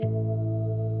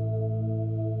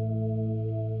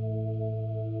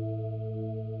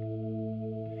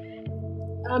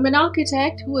I'm an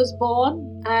architect who was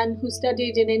born and who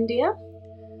studied in India.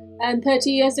 And 30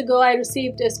 years ago, I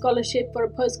received a scholarship for a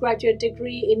postgraduate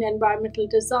degree in environmental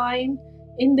design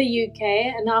in the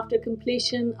UK. And after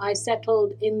completion, I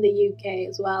settled in the UK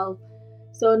as well.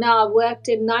 So now I've worked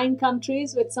in 9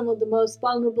 countries with some of the most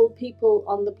vulnerable people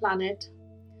on the planet.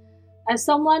 As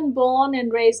someone born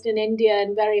and raised in India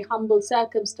in very humble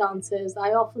circumstances, I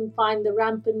often find the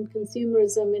rampant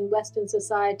consumerism in Western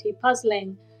society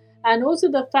puzzling, and also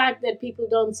the fact that people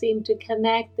don't seem to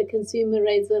connect the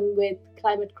consumerism with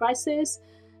climate crisis.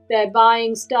 They're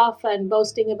buying stuff and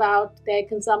boasting about their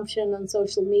consumption on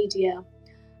social media.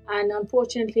 And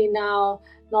unfortunately now,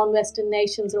 non-Western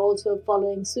nations are also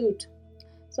following suit.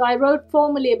 So I wrote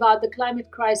formally about the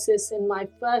climate crisis in my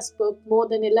first book more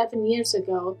than 11 years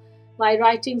ago. My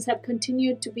writings have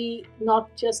continued to be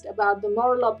not just about the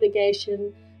moral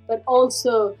obligation, but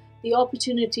also the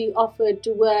opportunity offered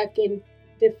to work in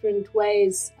different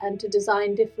ways and to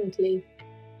design differently.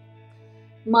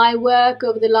 My work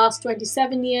over the last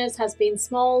 27 years has been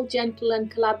small, gentle,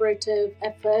 and collaborative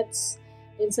efforts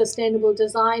in sustainable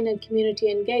design and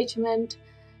community engagement.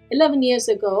 11 years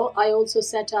ago, I also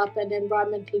set up an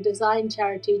environmental design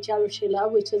charity,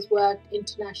 Charushila, which has worked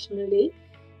internationally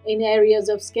in areas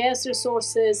of scarce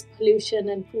resources, pollution,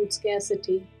 and food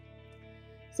scarcity.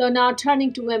 So now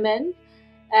turning to women,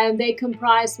 and they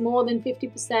comprise more than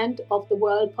 50% of the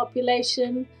world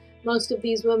population, most of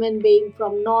these women being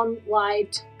from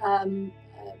non-white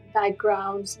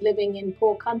backgrounds living in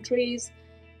poor countries.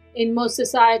 In most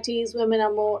societies, women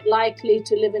are more likely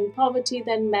to live in poverty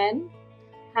than men,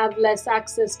 have less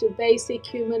access to basic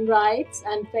human rights,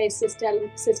 and face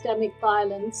systemic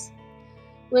violence.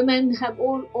 Women have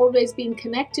always been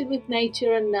connected with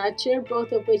nature and nurture,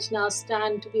 both of which now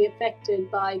stand to be affected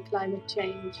by climate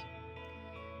change.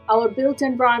 Our built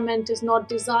environment is not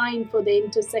designed for the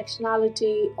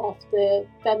intersectionality of the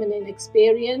feminine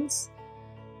experience,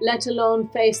 let alone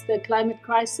face the climate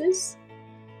crisis.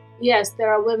 Yes,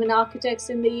 there are women architects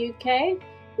in the UK,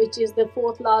 which is the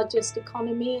 4th largest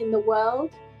economy in the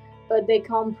world, but they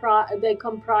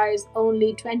comprise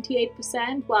only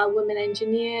 28%, while women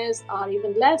engineers are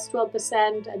even less,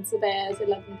 12%, and surveyors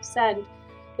 11%.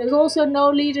 There's also no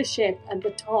leadership at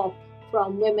the top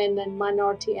from women and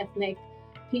minority ethnic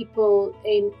people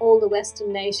in all the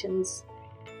Western nations.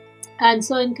 And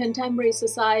so in contemporary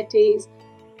societies,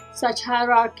 such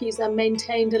hierarchies are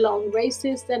maintained along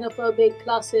racist, xenophobic,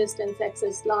 classist, and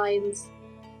sexist lines.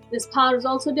 This power is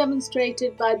also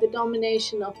demonstrated by the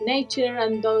domination of nature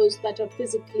and those that are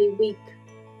physically weak.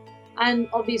 And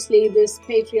obviously, this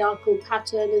patriarchal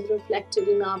pattern is reflected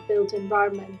in our built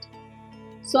environment.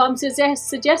 So I'm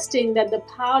suggesting that the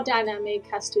power dynamic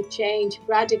has to change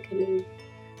radically,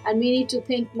 and we need to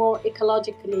think more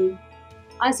ecologically.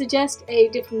 I suggest a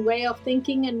different way of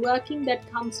thinking and working that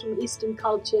comes from Eastern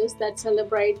cultures that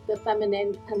celebrate the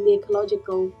feminine and the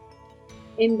ecological.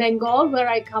 In Bengal, where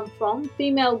I come from,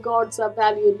 female gods are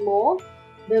valued more.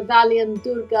 The valiant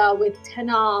Durga with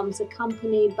 10 arms,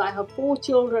 accompanied by her 4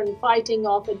 children fighting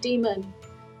off a demon,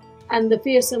 and the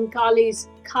fearsome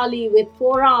Kali with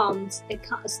 4 arms,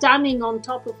 standing on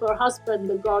top of her husband,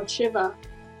 the god Shiva,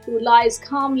 who lies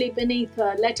calmly beneath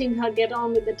her, letting her get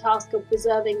on with the task of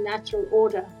preserving natural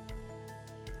order.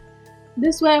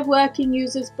 This way of working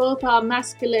uses both our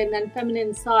masculine and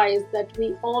feminine sides that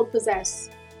we all possess.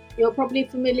 You're probably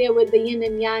familiar with the yin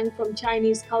and yang from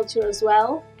Chinese culture as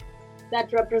well,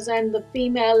 that represent the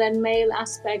female and male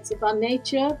aspects of our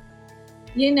nature.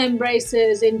 Yin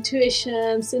embraces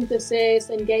intuition, synthesis,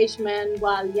 engagement,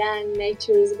 while yang,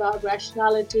 nature, is about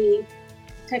rationality,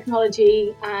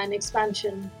 technology, and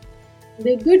expansion.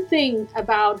 The good thing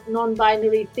about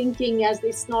non-binary thinking, as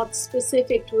it's not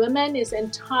specific to women, is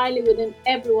entirely within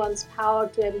everyone's power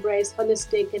to embrace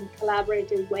holistic and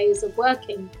collaborative ways of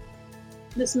working.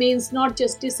 This means not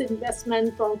just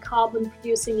disinvestment from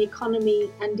carbon-producing economy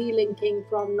and delinking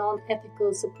from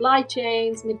non-ethical supply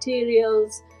chains,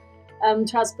 materials,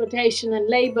 transportation and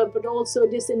labor, but also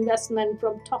disinvestment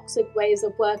from toxic ways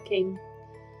of working.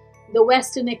 The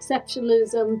Western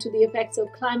exceptionalism to the effects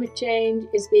of climate change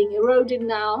is being eroded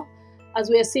now. As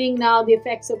we are seeing now, the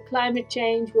effects of climate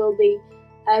change will be,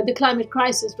 the climate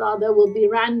crisis rather, will be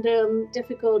random,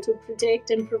 difficult to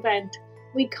predict and prevent.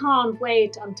 We can't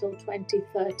wait until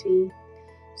 2030.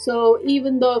 So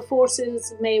even though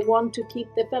forces may want to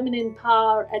keep the feminine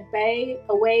power at bay,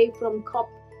 away from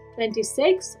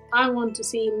COP26, I want to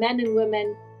see men and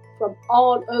women from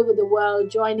all over the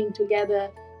world joining together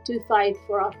to fight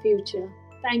for our future.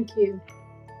 Thank you.